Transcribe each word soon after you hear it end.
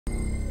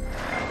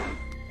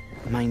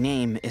My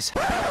name is...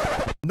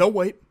 No,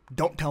 wait.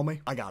 Don't tell me.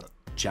 I got it.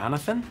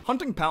 Jonathan?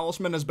 Hunting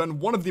Palismen has been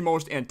one of the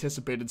most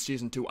anticipated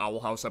Season 2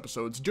 Owl House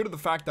episodes due to the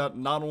fact that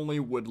not only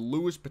would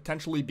Luz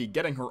potentially be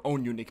getting her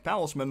own unique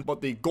Palismen, but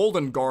the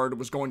Golden Guard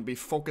was going to be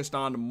focused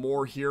on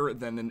more here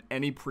than in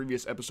any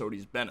previous episode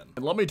he's been in.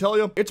 And let me tell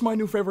you, it's my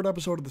new favorite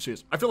episode of the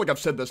season. I feel like I've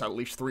said this at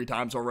least 3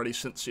 times already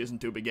since Season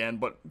 2 began,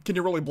 but can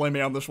you really blame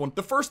me on this one?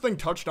 The first thing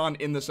touched on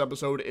in this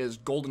episode is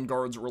Golden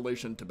Guard's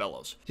relation to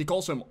Belos. He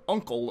calls him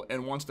Uncle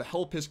and wants to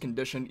help his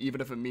condition even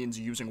if it means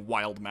using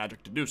wild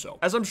magic to do so.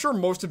 As I'm sure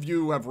most of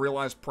you have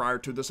realized prior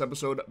to this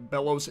episode,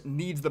 Belos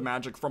needs the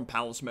magic from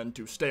Palismen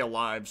to stay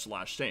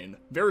alive/sane.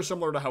 Very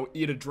similar to how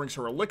Ida drinks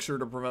her elixir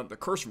to prevent the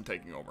curse from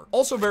taking over.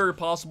 Also very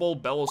possible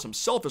Belos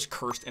himself is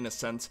cursed in a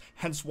sense,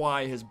 hence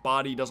why his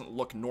body doesn't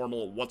look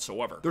normal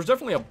whatsoever. There's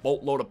definitely a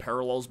boatload of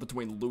parallels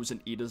between Luz and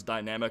Ida's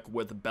dynamic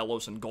with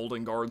Belos and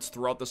Golden Guards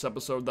throughout this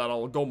episode that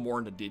I'll go more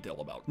into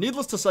detail about.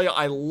 Needless to say,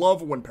 I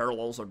love when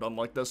parallels are done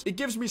like this. It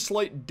gives me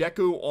slight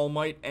Deku, All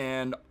Might,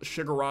 and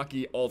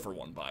Shigaraki All For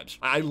One vibes.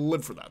 I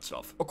live for that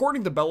stuff. According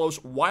to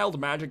Belos, wild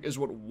magic is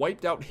what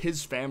wiped out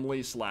his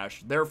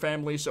family/their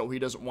family, so he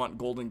doesn't want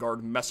Golden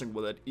Guard messing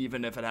with it,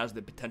 even if it has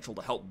the potential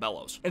to help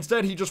Belos.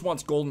 Instead, he just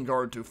wants Golden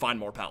Guard to find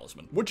more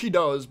Palismen, which he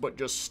does, but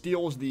just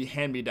steals the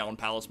hand-me-down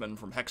Palismen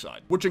from Hexside,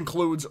 which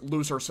includes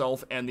Luz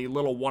herself and the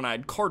little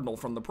one-eyed cardinal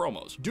from the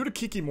promos. Due to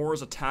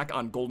Kikimura's attack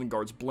on Golden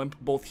Guard's blimp,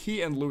 both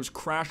he and Luz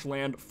crash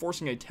land,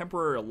 forcing a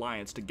temporary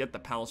alliance to get the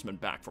Palismen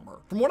back from her.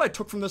 From what I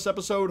took from this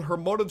episode, her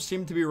motives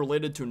seem to be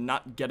related to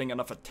not getting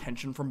enough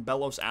attention from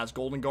Belos as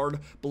Golden Guard,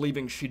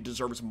 believing she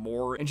deserves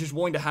more, and she's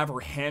willing to have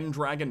her hand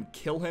dragon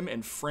kill him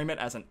and frame it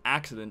as an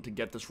accident to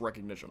get this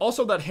recognition.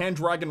 Also, that hand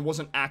dragon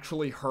wasn't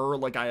actually her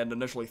like I had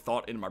initially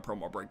thought in my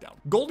promo breakdown.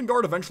 Golden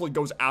Guard eventually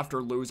goes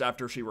after Luz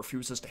after she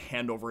refuses to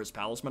hand over his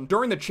Palismen.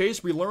 During the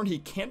chase, we learn he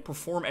can't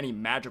perform any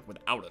magic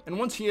without it, and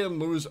once he and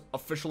Luz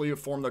officially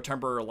form their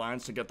temporary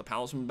alliance to get the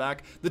Palismen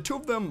back, the two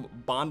of them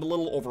bond a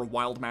little over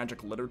wild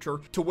magic literature,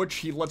 to which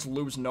he lets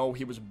Luz know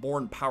he was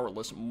born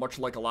powerless, much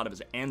like a lot of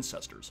his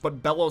ancestors.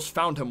 But Belos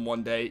found him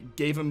one day,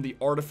 gave him the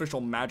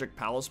artificial magic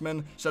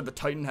Palismen, said the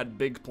Titan had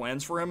big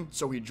plans for him,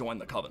 so he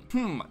joined the Coven.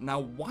 Now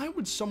why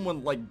would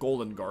someone like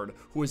Golden Guard,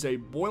 who is a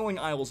Boiling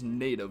Isles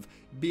native,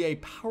 be a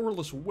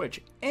powerless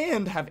witch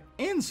and have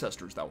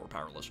ancestors that were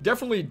powerless?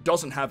 Definitely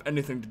doesn't have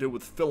anything to do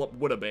with Philip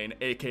Woodabane,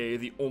 aka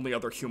the only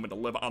other human to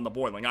live on the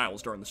Boiling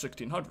Isles during the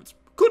 1600s.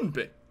 Couldn't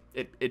be.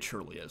 It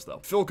surely is,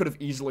 though. Phil could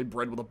have easily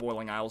bred with a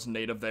Boiling Isles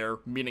native there,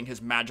 meaning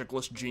his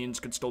magicless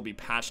genes could still be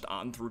passed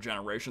on through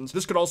generations.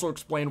 This could also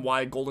explain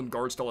why Golden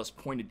Guard still has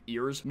pointed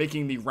ears,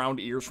 making the round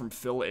ears from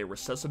Phil a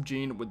recessive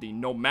gene, with the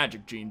no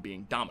magic gene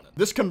being dominant.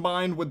 This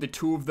combined with the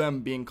two of them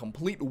being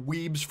complete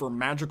weebs for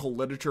magical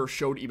literature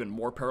showed even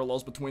more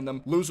parallels between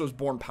them. Luz was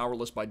born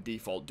powerless by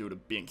default due to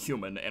being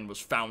human, and was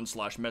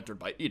found/mentored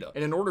by Ida.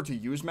 And in order to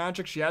use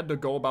magic, she had to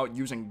go about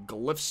using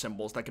glyph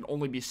symbols that could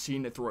only be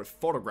seen through a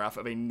photograph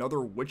of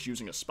another witch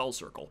using a spell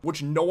circle,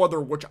 which no other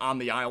witch on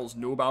the Isles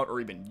knew about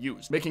or even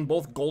used, making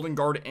both Golden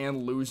Guard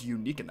and Luz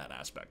unique in that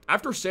aspect.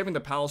 After saving the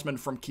Palismen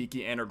from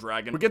Kiki and her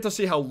dragon, we get to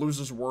see how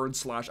Luz's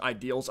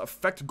words/ideals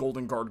affect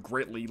Golden Guard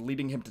greatly,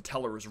 leading him to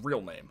tell her his real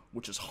name,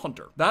 which is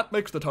Hunter. That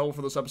makes the title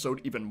for this episode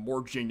even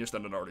more genius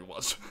than it already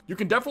was. You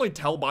can definitely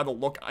tell by the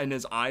look in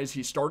his eyes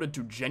he started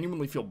to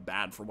genuinely feel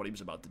bad for what he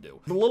was about to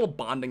do. The little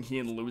bonding he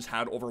and Luz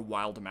had over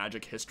wild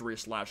magic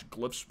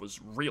history/glyphs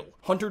was real.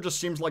 Hunter just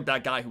seems like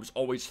that guy who's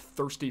always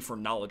thirsty for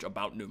knowledge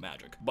about new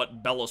magic,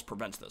 but Belos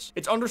prevents this.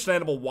 It's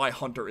understandable why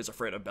Hunter is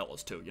afraid of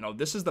Belos too. You know,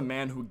 this is the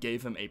man who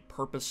gave him a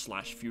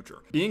purpose/future.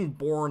 Being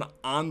born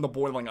on the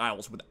Boiling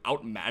Isles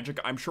without magic,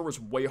 I'm sure was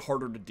way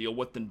harder to deal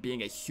with than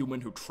being a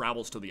human who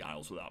travels to the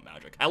Isles without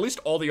magic. At least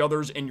all the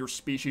others in your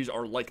species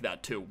are like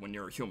that too when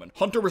you're a human.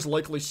 Hunter is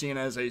likely seen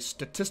as a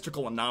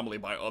statistical anomaly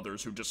by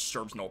others who just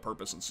serves no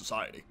purpose in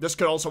society. This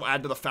could also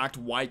add to the fact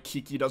why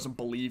Kiki doesn't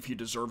believe he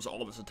deserves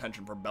all of this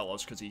attention from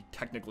Belos, because he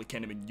technically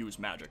can't even use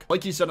magic.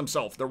 Like he said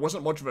himself, there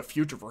wasn't much of a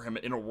future for him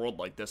in a world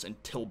like this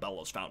until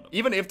Belos found him.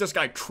 Even if this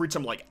guy treats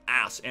him like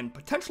ass and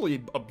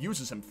potentially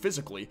abuses him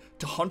physically,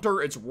 to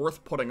Hunter it's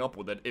worth putting up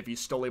with it if he's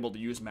still able to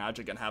use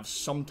magic and have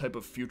some type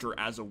of future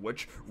as a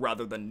witch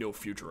rather than no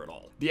future at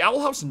all. The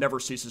Owl House never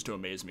ceases to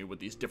amaze me with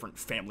these different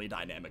family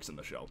dynamics in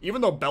the show.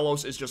 Even though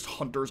Belos is just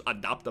Hunter's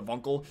adoptive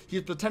uncle,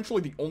 he's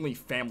potentially the only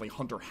family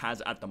Hunter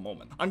has at the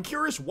moment. I'm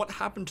curious what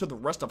happened to the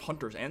rest of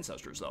Hunter's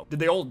ancestors though. Did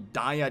they all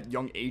die at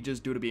young ages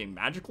due to being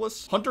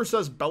magicless? Hunter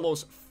says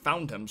Belos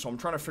found him, so I'm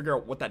trying to figure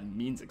out what that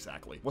means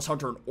exactly. Was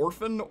Hunter an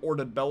orphan, or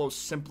did Belos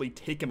simply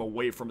take him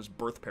away from his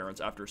birth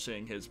parents after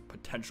seeing his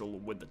potential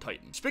with the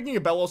Titan? Speaking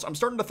of Belos, I'm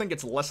starting to think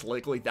it's less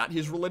likely that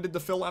he's related to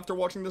Phil after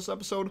watching this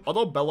episode.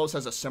 Although Belos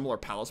has a similar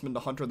Palismen to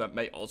Hunter that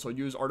may also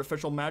use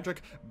artificial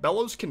magic,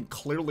 Belos can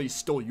clearly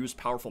still use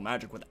powerful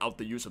magic without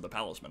the use of the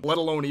Palismen, let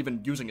alone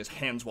even using his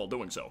hands while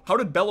doing so. How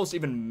did Belos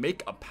even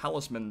make a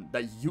Palismen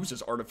that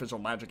uses artificial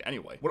magic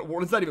anyway?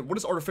 What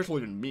does artificial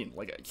even mean?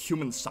 Like a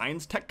human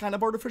science tech kind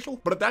of artificial?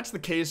 But if that's the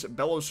case,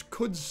 Belos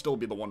could still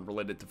be the one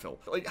related to Phil.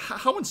 Like,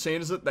 how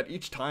insane is it that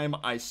each time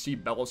I see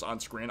Belos on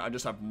screen, I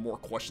just have more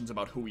questions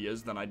about who he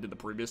is than I did the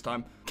previous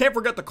time? Can't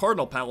forget the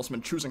Cardinal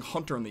Palismen choosing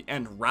Hunter in the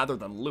end rather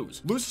than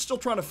Luz. Luz is still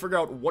trying to figure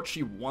out what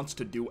she wants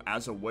to do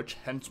as a witch,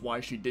 hence why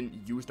she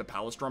didn't use the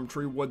Palistrum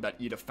tree wood that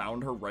Ida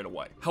found her right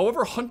away.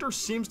 However, Hunter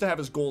seems to have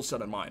his goals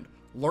set in mind.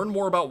 Learn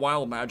more about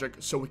wild magic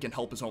so he can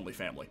help his only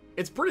family.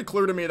 It's pretty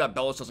clear to me that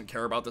Belos doesn't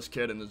care about this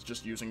kid and is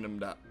just using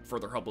them to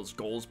further help his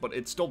goals, but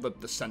it's still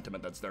the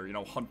sentiment that's there. You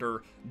know,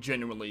 Hunter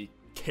genuinely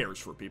cares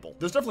for people.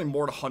 There's definitely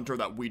more to Hunter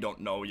that we don't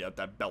know yet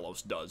that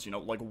Belos does. You know,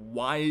 like,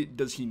 why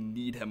does he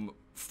need him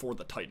for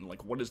the Titan?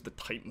 Like, what does the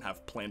Titan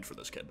have planned for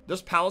this kid?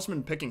 This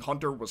Palismen picking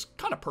Hunter was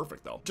kind of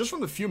perfect, though. Just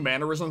from the few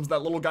mannerisms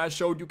that little guy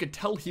showed, you could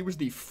tell he was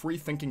the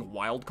free-thinking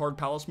wildcard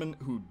Palismen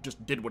who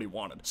just did what he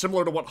wanted,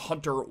 similar to what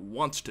Hunter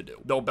wants to do,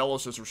 though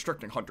Belos is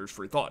restricting Hunter's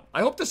free thought.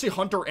 I hope to see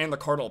Hunter and the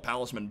Cardinal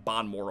Palismen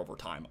bond more over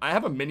time. I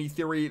have a mini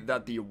theory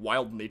that the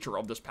wild nature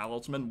of this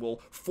Palismen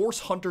will force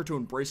Hunter to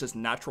embrace his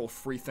natural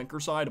free thinker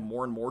side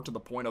more and more, to the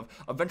point of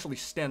eventually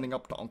standing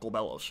up to Uncle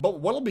Belos. But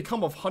what'll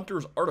become of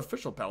Hunter's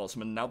artificial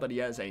Palismen now that he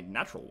has a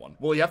natural one?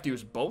 Will he have to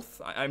use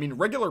both? I mean,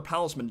 regular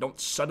Palismen don't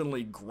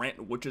suddenly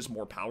grant witches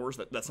more powers.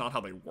 That's not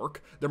how they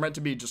work. They're meant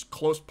to be just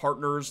close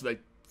partners. They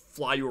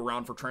fly you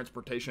around for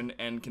transportation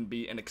and can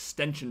be an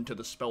extension to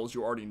the spells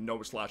you already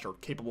know / are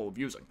capable of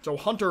using. So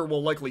Hunter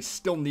will likely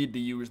still need to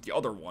use the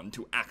other one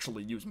to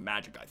actually use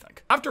magic, I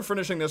think. After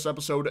finishing this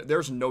episode,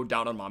 there's no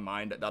doubt in my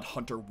mind that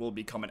Hunter will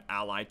become an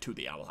ally to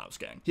the Owl House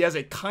gang. He has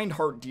a kind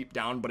heart deep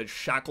down, but is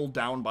shackled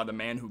down by the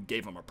man who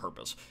gave him a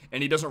purpose,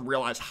 and he doesn't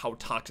realize how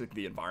toxic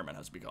the environment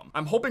has become.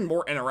 I'm hoping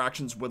more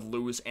interactions with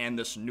Luz and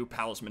this new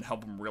Palismen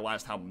help him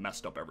realize how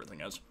messed up everything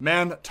is.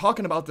 Man,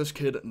 talking about this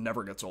kid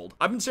never gets old.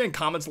 I've been seeing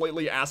comments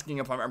lately asking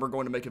if I'm ever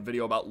going to make a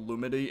video about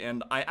Lumity,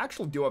 and I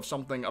actually do have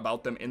something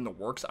about them in the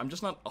works. I'm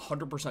just not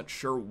 100%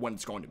 sure when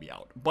it's going to be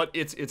out, but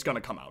it's gonna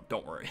come out,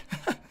 don't worry.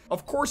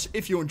 Of course,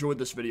 if you enjoyed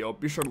this video,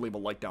 be sure to leave a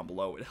like down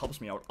below. It helps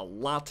me out a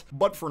lot,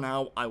 but for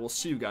now, I will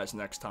see you guys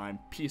next time.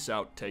 Peace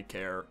out, take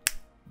care,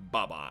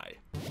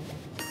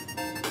 bye-bye.